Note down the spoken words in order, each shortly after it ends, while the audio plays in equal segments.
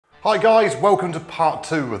Hi guys, welcome to part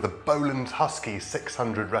 2 of the Bolens Husky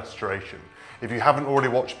 600 restoration. If you haven't already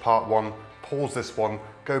watched part 1, pause this one,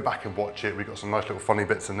 go back and watch it. We've got some nice little funny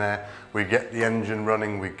bits in there. We get the engine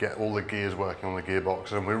running, we get all the gears working on the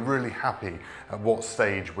gearbox, and we're really happy at what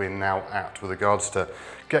stage we're now at with regards to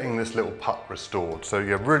getting this little pup restored. So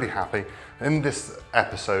yeah, really happy. In this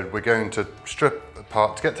episode, we're going to strip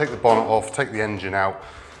apart, take the bonnet off, take the engine out,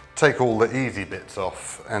 take all the easy bits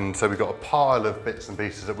off, and so we've got a pile of bits and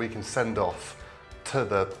pieces that we can send off to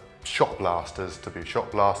the shop blasters to be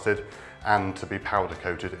shot blasted and to be powder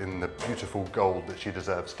coated in the beautiful gold that she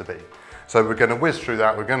deserves to be. So we're going to whiz through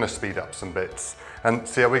that, we're going to speed up some bits and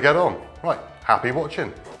see how we get on. Right, happy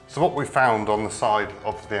watching. So what we found on the side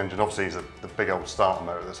of the engine, obviously is the big old starter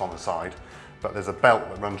motor that's on the side, but there's a belt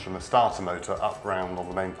that runs from the starter motor up round on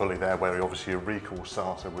the main pulley there where obviously a recoil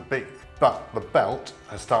starter would be. But the belt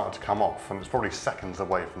has started to come off and it's probably seconds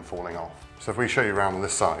away from falling off. So if we show you around on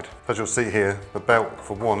this side, as you'll see here, the belt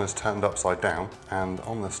for one is turned upside down, and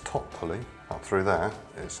on this top pulley, up through there,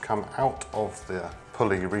 it's come out of the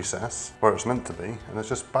pulley recess where it's meant to be, and it's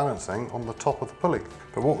just balancing on the top of the pulley.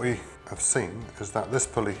 But what we have seen is that this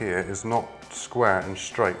pulley here is not square and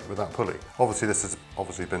straight with that pulley. Obviously this has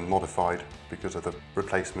obviously been modified because of the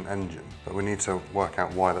replacement engine, but we need to work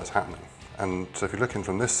out why that's happening. And so if you're looking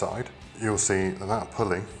from this side, you'll see that that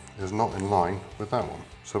pulley is not in line with that one.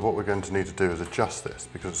 So what we're going to need to do is adjust this,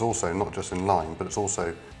 because it's also not just in line, but it's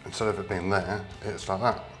also, instead of it being there, it's like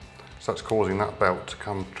that. So that's causing that belt to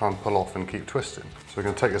try and pull off and keep twisting. So we're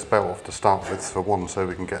going to take this belt off to start with for one, so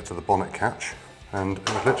we can get to the bonnet catch. And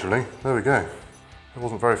literally, there we go. It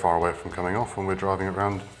wasn't very far away from coming off when we were driving it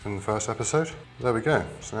around in the first episode. There we go.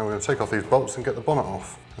 So now we're going to take off these bolts and get the bonnet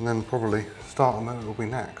off. And then probably starter motor will be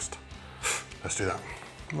next. Let's do that.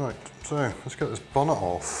 Right, so let's get this bonnet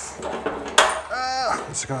off.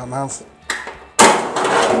 Let's go out, mounts.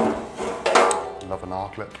 Love an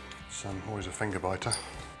R-clip. It's always a finger biter.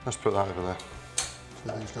 Let's put that over there.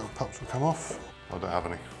 So these little pups will come off. I don't have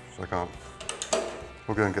any, so I can't.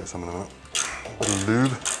 We'll go and get some in a minute. A bit of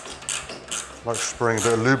lube. Like spraying a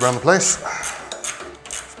bit of lube around the place.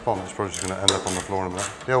 This bonnet's probably just going to end up on the floor in a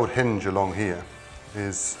minute. The old hinge along here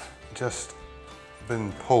is just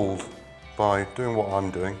been pulled by doing what I'm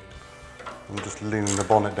doing and just leaning the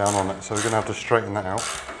bonnet down on it. So we're going to have to straighten that out.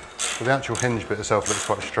 But the actual hinge bit itself looks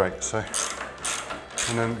quite straight. So,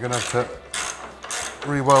 and then we're going to have to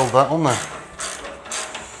re-weld that on there.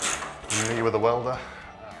 Me with a welder.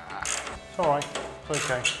 It's alright, it's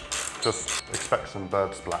okay. Just expect some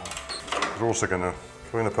bird splatter. We're also going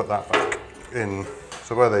to put that back in.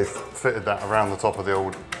 So where they've fitted that around the top of the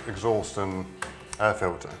old exhaust and air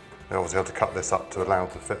filter, they obviously had to cut this up to allow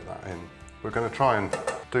to fit that in. We're going to try and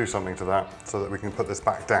do something to that so that we can put this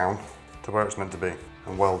back down to where it's meant to be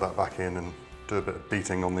and weld that back in and do a bit of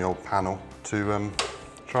beating on the old panel to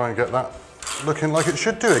try and get that looking like it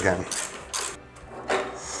should do again.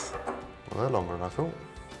 Well, they're longer than I thought.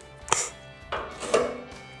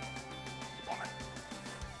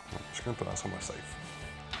 I'm just going to put that somewhere safe.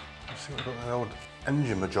 Let's see what we've got the old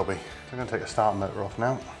engine majobby. So I'm going to take the starter motor off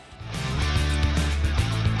now.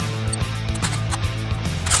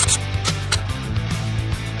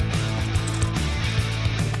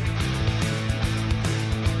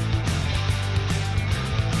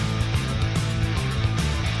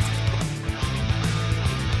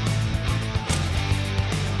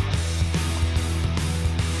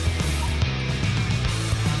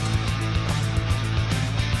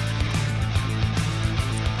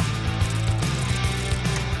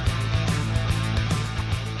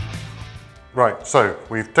 Right, so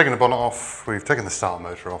we've taken the bonnet off, we've taken the starter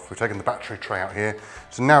motor off, we've taken the battery tray out here.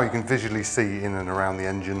 So now you can visually see in and around the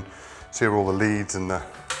engine, see where all the leads and the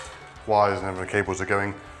wires and everything, the cables are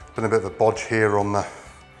going. Been a bit of a bodge here on the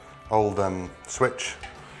old switch.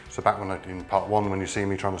 So back when in part 1, when you see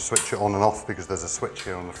me trying to switch it on and off, because there's a switch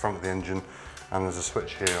here on the front of the engine and there's a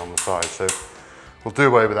switch here on the side. So we'll do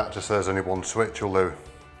away with that just so there's only one switch, although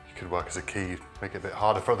could work as a key, make it a bit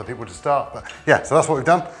harder for other people to start. But yeah, so that's what we've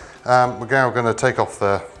done. We're now going to take off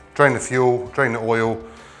drain the fuel, drain the oil,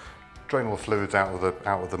 drain all the fluids out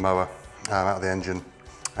of the mower, out of the engine,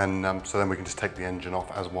 and so then we can just take the engine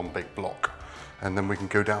off as one big block, and then we can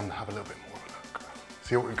go down and have a little bit more of a look.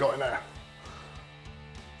 See what we've got in there.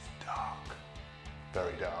 It's dark,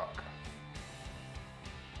 very dark.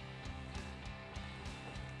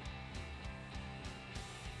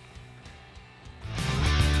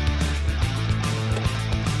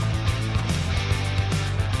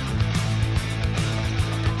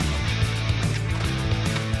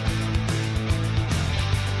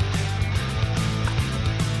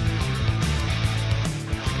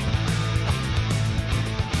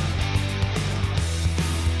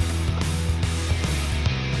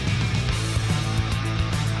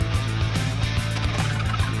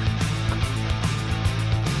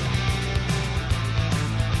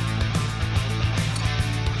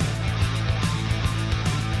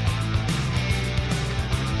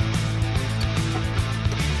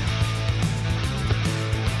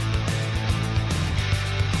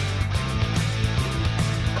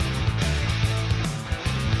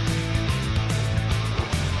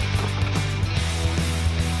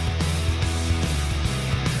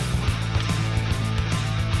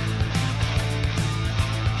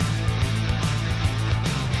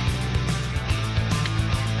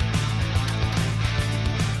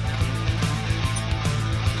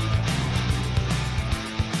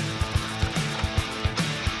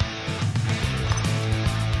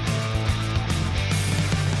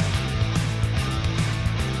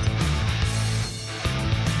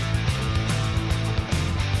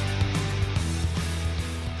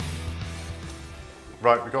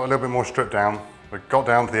 Right, we got a little bit more stripped down. We got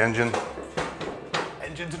down to the engine.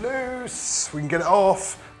 Engine's loose. We can get it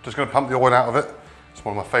off. Just going to pump the oil out of it. It's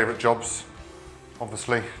one of my favourite jobs.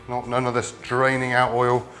 Obviously, none of this draining out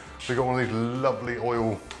oil. We've got one of these lovely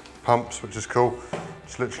oil pumps, which is cool.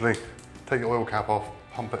 Just literally take the oil cap off,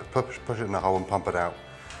 pump it, push it in the hole and pump it out.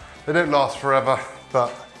 They don't last forever,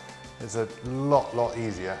 but it's a lot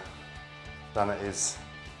easier than it is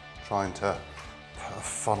trying to put a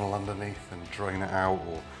funnel underneath and drain it out,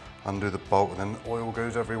 or undo the bolt and then oil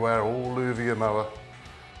goes everywhere all over your mower.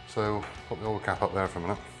 So put the oil cap up there for a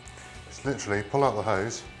minute. Just literally pull out the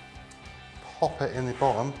hose, pop it in the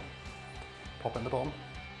bottom. Pop it in the bottom?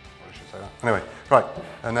 I should say that. Anyway, right,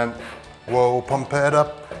 and then, whoa, pump it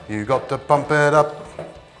up. You got to pump it up.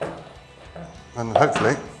 And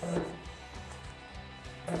hopefully,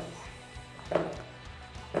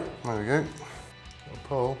 there we go.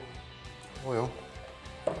 Pull oil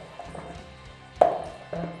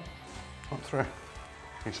up through,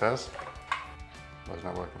 he says. Why isn't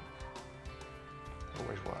that working? It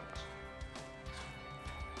always works.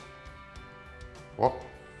 What?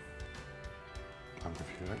 I'm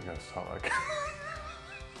confused. I'm going to start like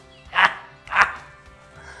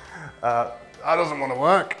that doesn't want to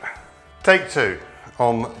work. Take two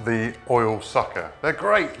on the oil sucker. They're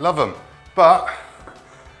great, love them. But,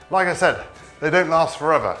 like I said, they don't last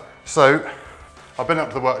forever. So, I've been up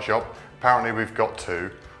to the workshop. Apparently we've got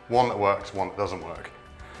two. One that works, one that doesn't work.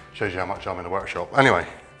 Shows you how much I'm in the workshop. Anyway,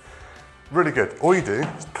 really good. All you do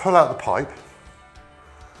is pull out the pipe,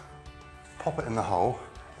 pop it in the hole,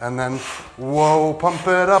 and then, whoa, pump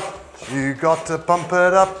it up. You got to pump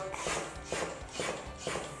it up.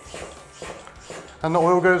 And the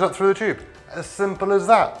oil goes up through the tube. As simple as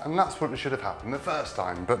that. And that's what should have happened the first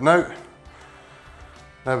time. But no,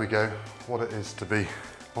 there we go. What it is to be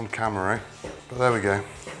on camera, eh? But there we go.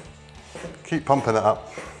 Keep pumping it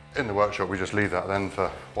up. In the workshop, we just leave that then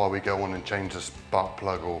for while we go on and change the spark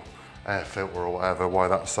plug or air filter or whatever, while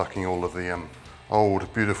that's sucking all of the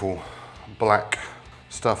old, beautiful black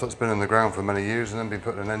stuff that's been in the ground for many years and then been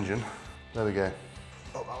put in an engine. There we go.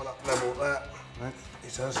 Put that one up level there, right, he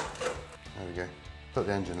says. There we go. Put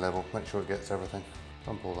the engine level, make sure it gets everything.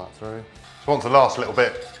 Pump all that through. So once the last little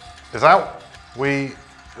bit is out, we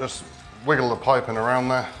just wiggle the piping around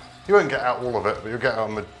there. You won't get out all of it, but you'll get out,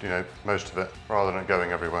 most of it, rather than it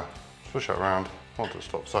going everywhere. Push it around, once it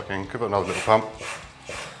stops sucking, give it another little pump.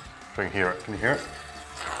 So you can hear it. Can you hear it?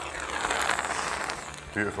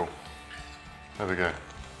 Beautiful. There we go.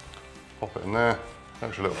 Pop it in there,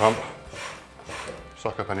 extra little pump.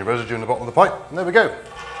 Suck up any residue in the bottom of the pipe, and there we go.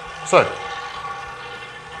 So,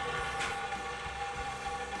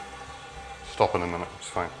 stop in a minute, it's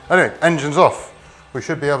fine. Anyway, engine's off. We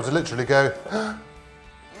should be able to literally go,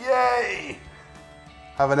 yay!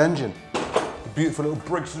 Have an engine. A beautiful little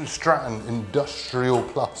Briggs & Stratton Industrial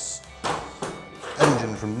Plus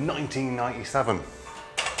engine from 1997.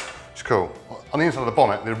 It's cool. On the inside of the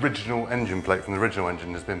bonnet, the original engine plate from the original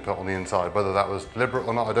engine has been put on the inside. Whether that was deliberate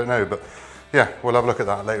or not, I don't know, but yeah, we'll have a look at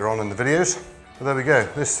that later on in the videos. But there we go.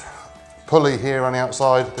 This pulley here on the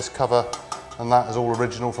outside, this cover, and that is all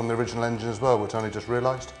original from the original engine as well, which I only just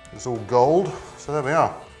realised. It's all gold, so there we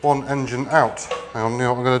are. One engine out. Hang on, you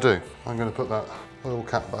know what I'm going to do? I'm going to put that oil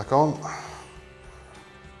cap back on.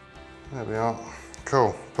 There we are.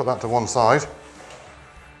 Cool. Put that to one side.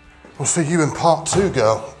 We'll see you in part two,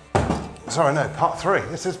 girl. Sorry, no, part three.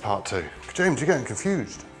 This is part two. James, you're getting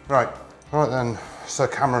confused. Right then, Sir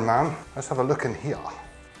Cameraman, let's have a look in here.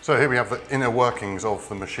 So here we have the inner workings of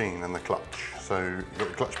the machine and the clutch. So you've got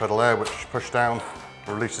the clutch pedal there, which push down,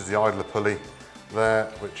 releases the idler pulley there,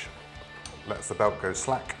 which lets the belt go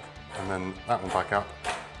slack, and then that one back up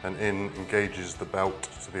and in engages the belt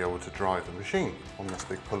to be able to drive the machine on this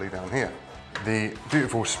big pulley down here. The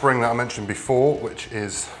beautiful spring that I mentioned before, which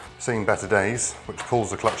is seen better days, which pulls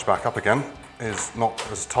the clutch back up again, is not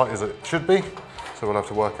as tight as it should be. So we'll have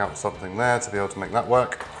to work out something there to be able to make that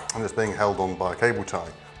work. And it's being held on by a cable tie.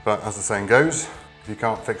 But as the saying goes, if you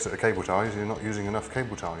can't fix it at cable ties, you're not using enough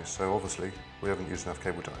cable ties. So obviously we haven't used enough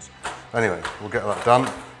cable ties. Anyway, we'll get that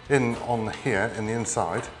done. In on here, in the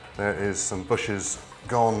inside, there is some bushes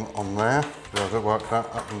gone on there. We'll have to work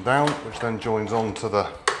that up and down, which then joins on to the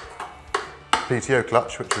PTO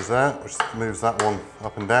clutch, which is there, which moves that one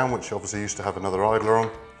up and down, which obviously used to have another idler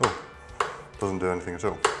on. Oh, doesn't do anything at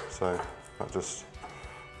all. So that's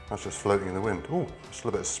just floating in the wind. Oh, still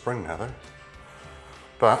a bit of spring there though.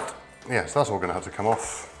 But yes, that's all going to have to come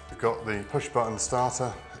off. We've got the push button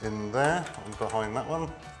starter in there and behind that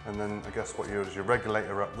one, and then I guess what you do is your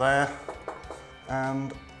regulator up there,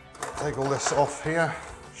 and take all this off here,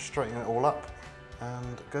 straighten it all up,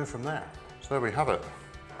 and go from there. It's there we have it.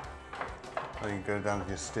 So you can go down with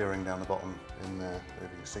your steering down the bottom in there,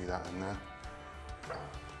 if you can see that in there.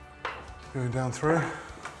 Going down through,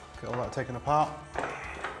 get all that taken apart.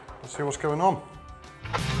 Let's see what's going on.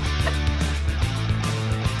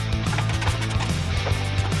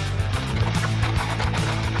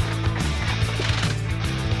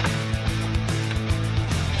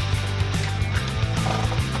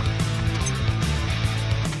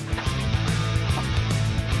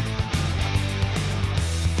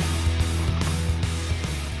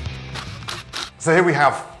 So here we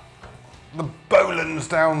have the Bolens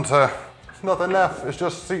down to nothing left. It's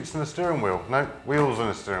just seats and a steering wheel. No, wheels and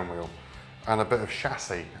a steering wheel. And a bit of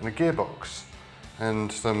chassis and a gearbox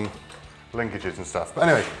and some linkages and stuff. But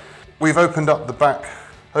anyway, we've opened up the back,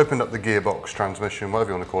 opened up the gearbox, transmission, whatever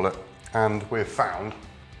you want to call it. And we've found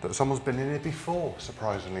that someone's been in here before,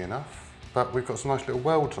 surprisingly enough. But we've got some nice little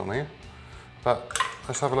welds on here. But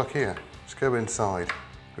let's have a look here. Let's go inside.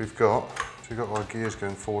 We've got our gears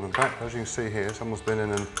going forward and back. As you can see here, someone's been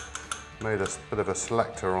in and made a bit of a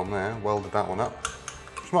selector on there, welded that one up.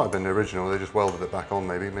 Which might have been the original, they just welded it back on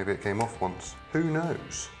maybe it came off once. Who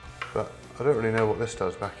knows? But I don't really know what this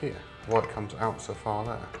does back here, why it comes out so far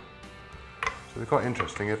there. So it's quite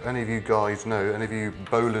interesting. If any of you guys know, any of you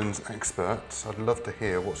Bolens experts, I'd love to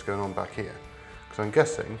hear what's going on back here. Because I'm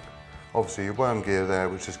guessing, obviously your worm gear there,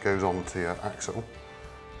 which just goes on to your axle.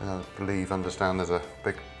 And I understand there's a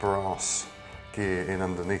big brass gear in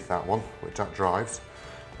underneath that one, which that drives.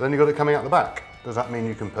 But then you've got it coming out the back. Does that mean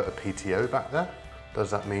you can put a PTO back there? Does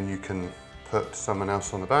that mean you can put someone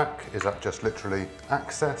else on the back? Is that just literally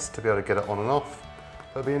access to be able to get it on and off?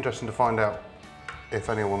 It'll be interesting to find out if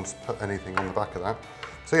anyone's put anything on the back of that.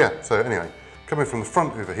 So yeah, so anyway, coming from the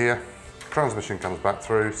front over here, transmission comes back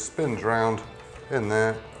through, spins round in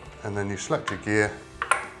there, and then you select your gear,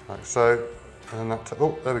 like so. And that,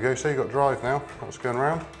 oh, there we go, so you've got drive now, that's going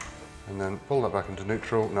around. And then pull that back into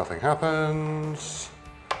neutral, nothing happens.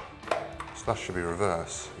 So that should be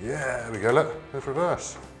reverse. Yeah, there we go, look, there's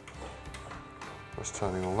reverse. That's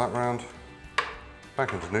turning all that round.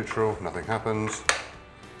 Back into neutral, nothing happens.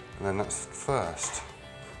 And then that's first.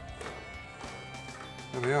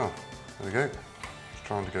 There we are, there we go. Just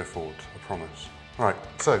trying to go forward, I promise. Right,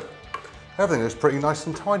 so everything is pretty nice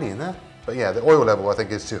and tidy in there. But yeah, the oil level I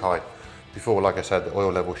think is too high. Before, like I said, the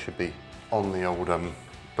oil level should be on the old,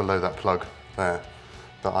 below that plug there.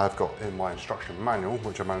 But I've got in my instruction manual,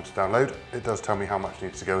 which I managed to download, it does tell me how much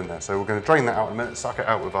needs to go in there. So we're going to drain that out in a minute, suck it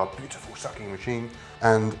out with our beautiful sucking machine,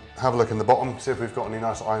 and have a look in the bottom, see if we've got any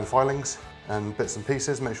nice iron filings and bits and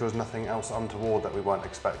pieces, make sure there's nothing else untoward that we weren't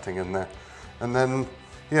expecting in there. And then,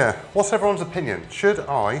 yeah, what's everyone's opinion? Should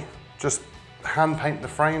I just hand paint the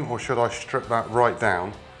frame, or should I strip that right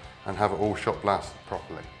down and have it all shot blasted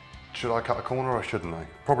properly? Should I cut a corner or shouldn't I?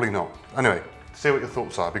 Probably not. Anyway, see what your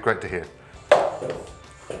thoughts are, it'd be great to hear.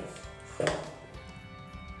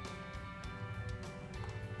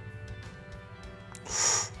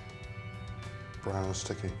 Brown and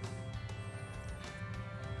sticky.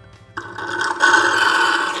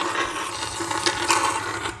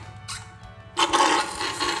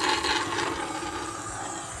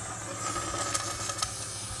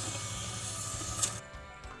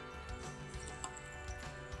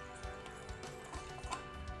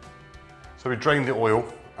 So we drained the oil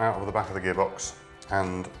out of the back of the gearbox,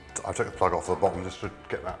 and I took the plug off the bottom just to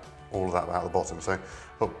get that, all of that out of the bottom. So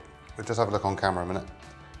look, we'll just have a look on camera a minute.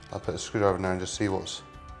 I'll put a screwdriver in there and just see what's,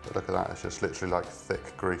 look at that, it's just literally like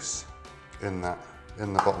thick grease in the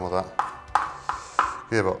bottom of that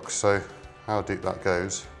gearbox. So how deep that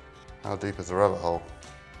goes, how deep is the rabbit hole?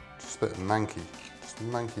 Just a bit manky, just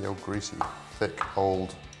manky old greasy, thick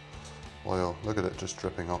old oil. Look at it just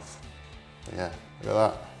dripping off. But yeah, look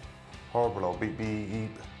at that. Horrible old beep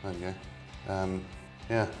beep. There you go.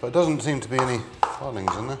 Yeah, but it doesn't seem to be any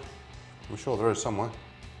filings in there. I'm sure there is somewhere.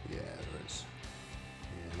 Yeah, there is.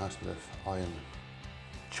 Yeah, nice bit of iron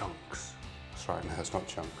chunks. That's right, no, it's not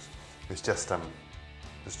chunks. It's just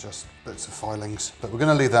bits of filings. But we're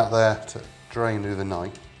going to leave that there to drain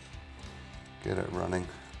overnight. Get it running.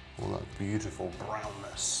 All that beautiful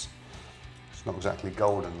brownness. It's not exactly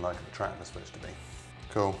golden like the tractor's supposed to be.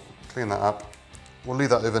 Cool. Clean that up. We'll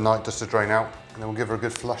leave that overnight just to drain out, and then we'll give her a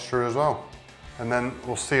good flush through as well. And then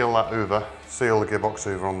we'll seal that over, seal the gearbox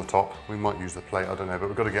over on the top. We might use the plate, I don't know, but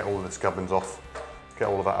we've got to get all of the gubbins off, get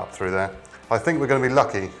all of that up through there. I think we're going to be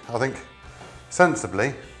lucky. I think,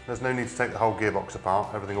 sensibly, there's no need to take the whole gearbox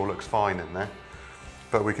apart. Everything all looks fine in there.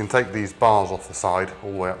 But we can take these bars off the side,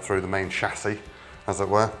 all the way up through the main chassis, as it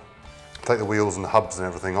were. Take the wheels and the hubs and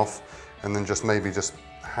everything off, and then just maybe just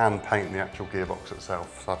hand paint the actual gearbox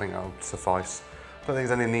itself. So I think that'll suffice. I don't think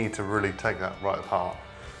there's any need to really take that right apart.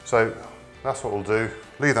 So that's what we'll do.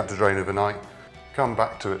 Leave that to drain overnight, come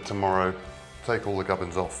back to it tomorrow, take all the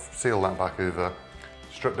gubbins off, seal that back over,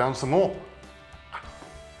 strip down some more.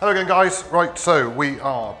 Hello again guys, right, so we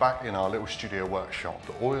are back in our little studio workshop.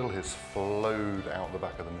 The oil has flowed out the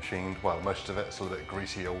back of the machine. Well, most of it's a little bit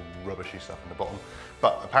greasy, old rubbishy stuff in the bottom.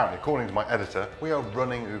 But apparently, according to my editor, we are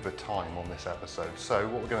running over time on this episode. So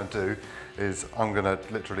what we're gonna do is I'm gonna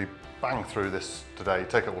literally bang through this today,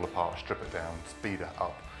 take it all apart, strip it down, speed it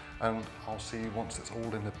up, and I'll see you once it's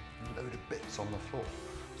all in a load of bits on the floor.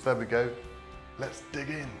 So there we go, let's dig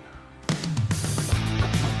in.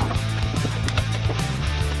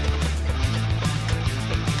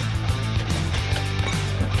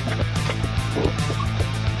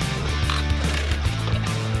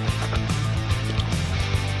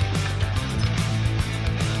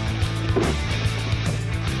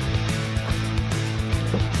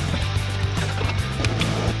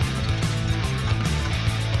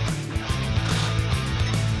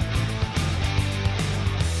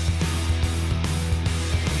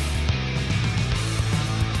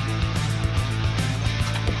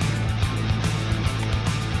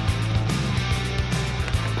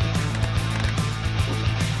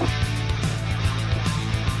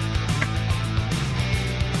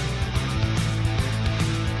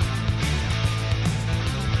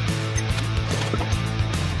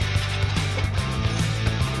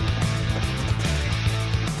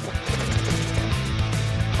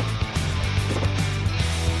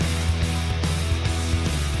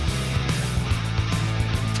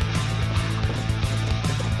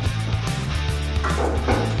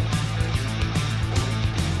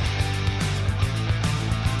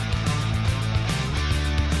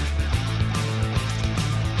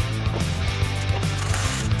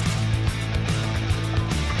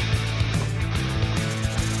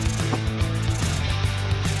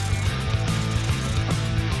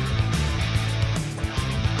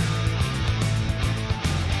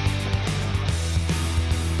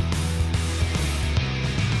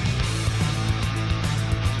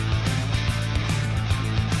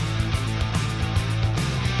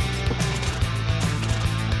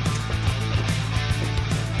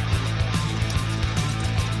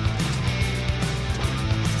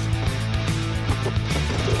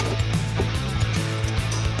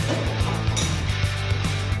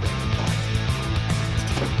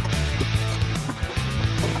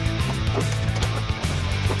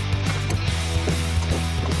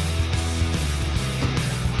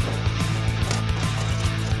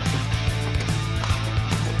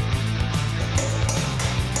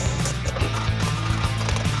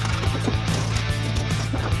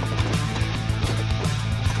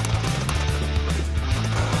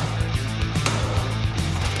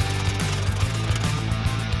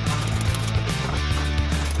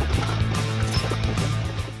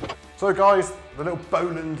 So guys, the little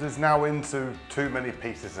Bolens is now into too many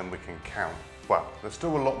pieces than we can count. Well, there's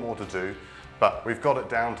still a lot more to do, but we've got it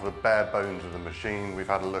down to the bare bones of the machine. We've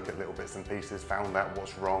had a look at little bits and pieces, found out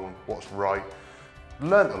what's wrong, what's right.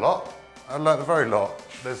 Learned a lot. I learned a very lot.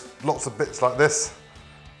 There's lots of bits like this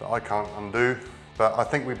that I can't undo, but I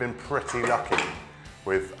think we've been pretty lucky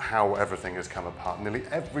with how everything has come apart. Nearly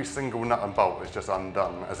every single nut and bolt is just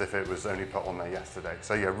undone as if it was only put on there yesterday.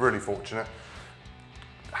 So yeah, really fortunate.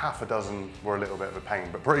 Half a dozen were a little bit of a pain,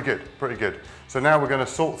 but pretty good, pretty good. So now we're going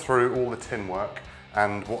to sort through all the tin work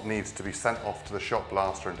and what needs to be sent off to the shop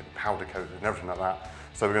blaster and powder coated and everything like that.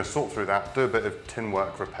 So we're going to sort through that, do a bit of tin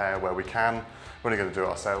work repair where we can. We're only going to do it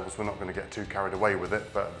ourselves. We're not going to get too carried away with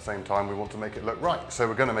it, but at the same time, we want to make it look right. So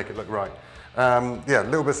we're going to make it look right. Yeah,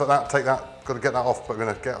 little bits like that, take that, got to get that off, but we're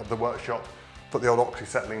going to get up the workshop, put the old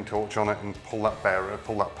oxyacetylene torch on it and pull that bearer,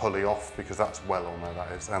 pull that pulley off, because that's well on there,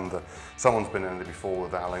 that is. And someone's been in there before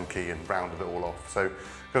with the Allen key and rounded it all off. So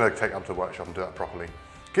going to take it up to the workshop and do that properly.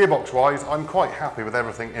 Gearbox wise, I'm quite happy with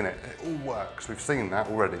everything in it. It all works, we've seen that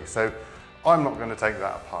already. So I'm not going to take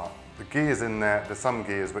that apart. The gears in there, there's some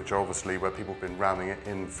gears which are obviously where people have been ramming it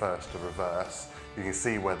in first to reverse. You can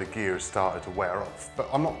see where the gear has started to wear off, but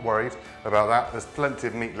I'm not worried about that. There's plenty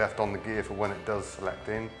of meat left on the gear for when it does select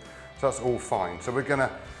in. So that's all fine. So we're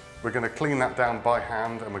gonna clean that down by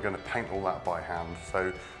hand and we're gonna paint all that by hand.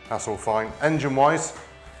 So that's all fine. Engine wise,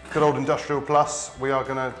 good old Industrial Plus. We are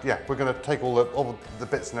gonna, yeah, we're gonna take all the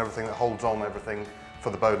bits and everything that holds on everything for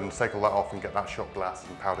the Bolens, take all that off and get that shot glass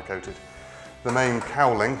and powder coated. The main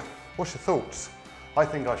cowling, what's your thoughts? I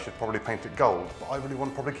think I should probably paint it gold, but I really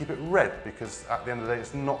want to probably keep it red because at the end of the day,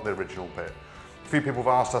 it's not the original bit. A few people have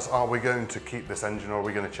asked us, are we going to keep this engine or are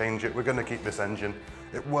we going to change it? We're going to keep this engine.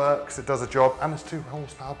 It works, it does a job, and it's 2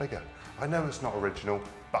 horsepower bigger. I know it's not original,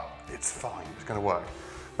 but it's fine, it's gonna work.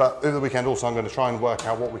 But over the weekend also I'm gonna try and work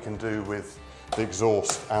out what we can do with the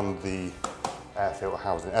exhaust and the air filter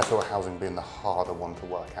housing. Air filter housing being the harder one to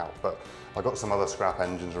work out, but I've got some other scrap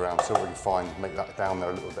engines around, so we can find, make that down there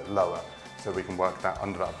a little bit lower, so we can work that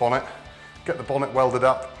under that bonnet, get the bonnet welded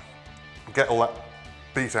up, get all that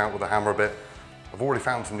beat out with a hammer a bit. I've already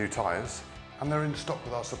found some new tyres, and they're in stock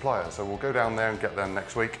with our supplier, so we'll go down there and get them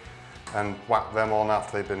next week and whack them on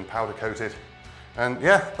after they've been powder coated. And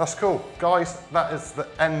yeah, that's cool. Guys, that is the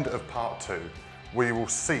end of part 2. We will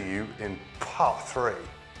see you in part 3.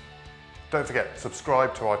 Don't forget,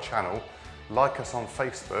 subscribe to our channel, like us on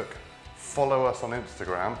Facebook, follow us on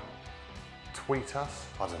Instagram, tweet us.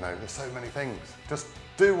 I don't know, there's so many things. Just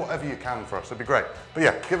do whatever you can for us, it'd be great. But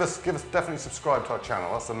yeah, give us definitely subscribe to our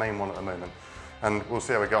channel. That's the main one at the moment. And we'll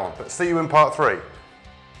see how we go on. But see you in part 3.